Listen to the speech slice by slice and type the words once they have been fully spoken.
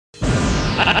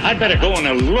I better go and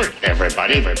alert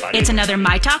everybody. It's another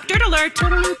My Talk Dirt Alert.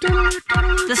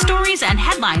 The stories and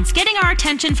headlines getting our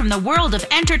attention from the world of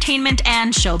entertainment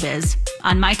and showbiz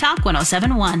on My Talk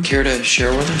 107.1. Care to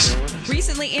share with us?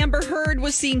 Recently, Amber Heard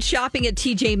was seen shopping at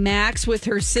TJ Maxx with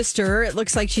her sister. It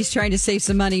looks like she's trying to save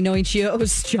some money, knowing she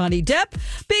owes Johnny Depp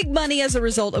big money as a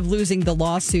result of losing the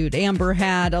lawsuit. Amber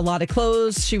had a lot of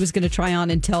clothes she was going to try on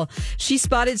until she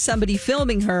spotted somebody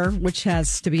filming her, which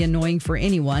has to be annoying for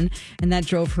anyone, and that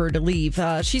drove her to leave.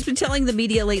 She's been telling the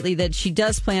media lately that she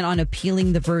does plan on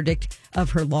appealing the verdict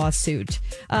of her lawsuit.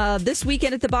 This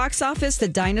weekend at the box office, the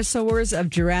dinosaurs of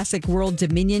Jurassic World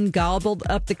Dominion gobbled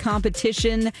up the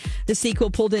competition. The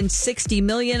sequel pulled in $60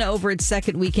 million over its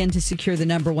second weekend to secure the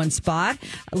number one spot.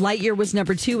 Lightyear was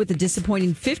number two with a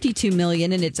disappointing $52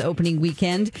 million in its opening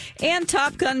weekend. And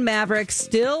Top Gun Maverick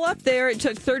still up there. It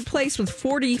took third place with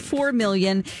 $44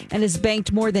 million and has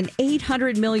banked more than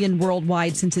 $800 million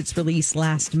worldwide since its release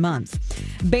last month.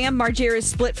 Bam Margera's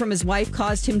split from his wife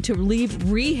caused him to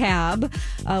leave rehab.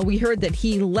 We heard that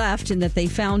he left and that they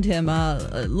found him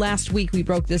last week. We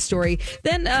broke this story.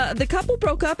 Then the couple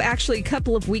broke up actually a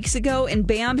couple of weeks ago, and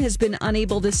Bam has been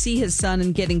unable to see his son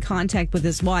and get in contact with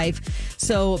his wife.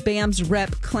 So Bam's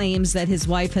rep claims that his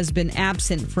wife has been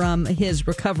absent from his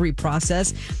recovery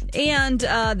process, and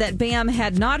that Bam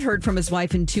had not heard from his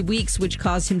wife in 2 weeks, which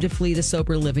caused him to flee the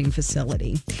sober living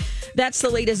facility. That's the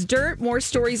latest dirt. More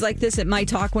stories like this at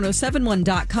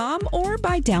mytalk1071.com or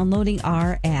by downloading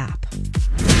our app.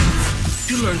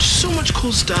 You learned so much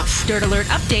cool stuff. Dirt Alert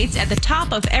updates at the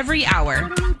top of every hour.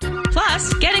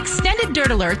 Plus, get extended Dirt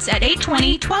Alerts at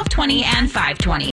 8:20, 12:20, and 5:20.